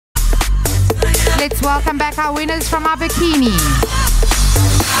Let's welcome back our winners from our bikini.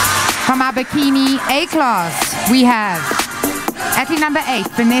 From our bikini A class, we have athlete number 8,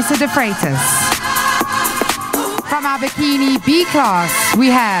 Vanessa de Freitas. From our bikini B class, we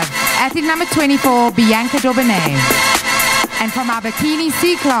have athlete number 24, Bianca Daubonnet. And from our bikini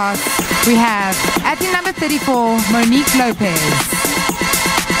C class, we have athlete number 34, Monique Lopez.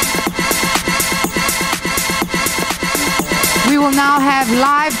 We will now have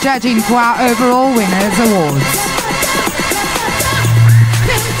live judging for our overall winners awards.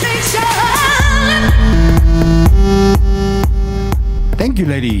 Thank you,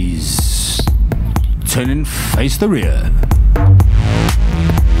 ladies. Turn and face the rear.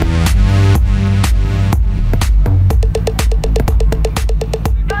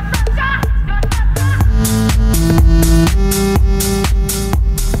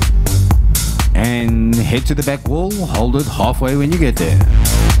 And head to the back wall, hold it halfway when you get there.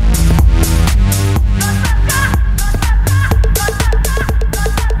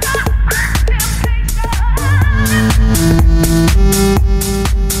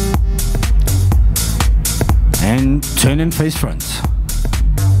 And turn and face front.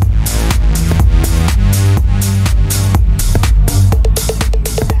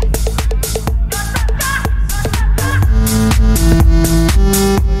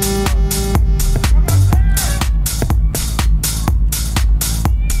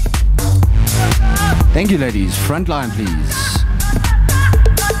 Thank you, ladies. Front line, please.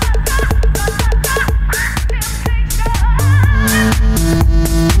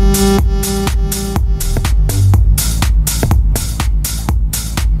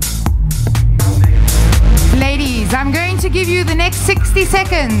 Ladies, I'm going to give you the next 60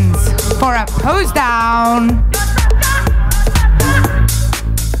 seconds for a pose down.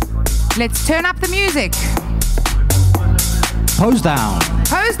 Let's turn up the music. Pose down.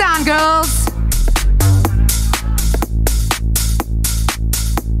 Pose down, girls.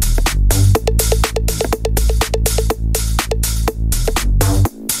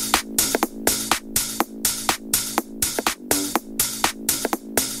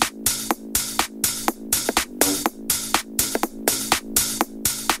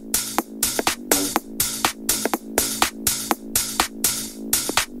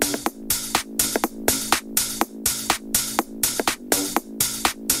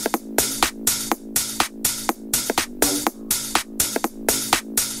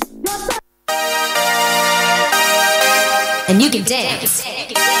 And you can dance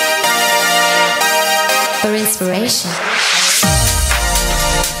for inspiration.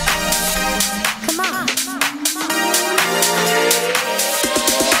 Come on.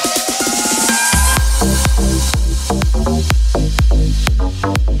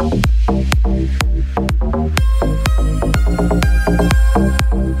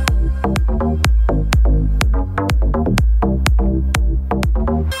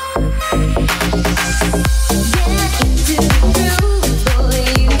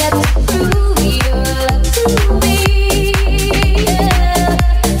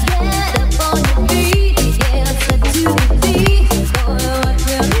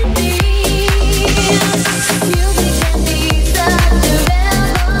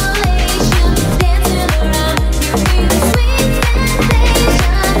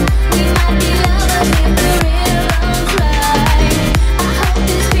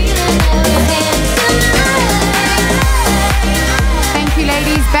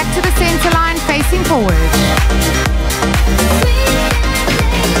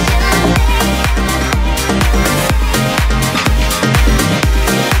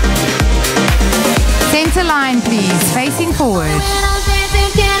 Center line, please, facing forward.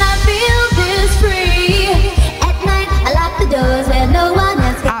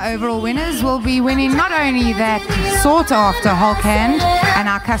 Our overall winners will be winning not only that sought after Hulk hand and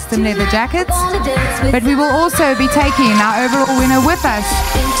our custom leather jackets, but we will also be taking our overall winner with us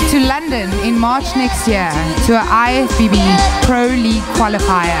to London in March next year to our IFBB Pro League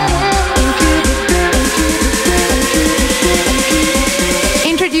qualifier.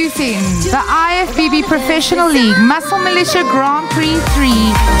 Introducing the IFBB Professional League Muscle Mulisha GrandPrix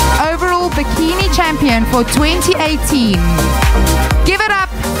 3 overall bikini champion for 2018. Give it up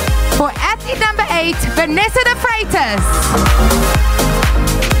for athlete number 8, Vanessa de Freitas.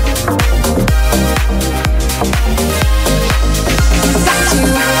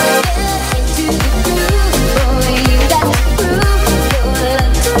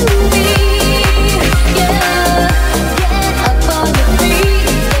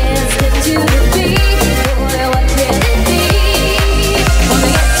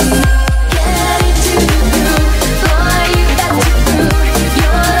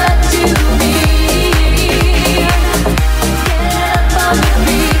 Me.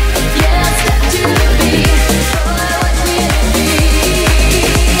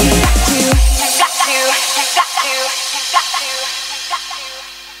 got to.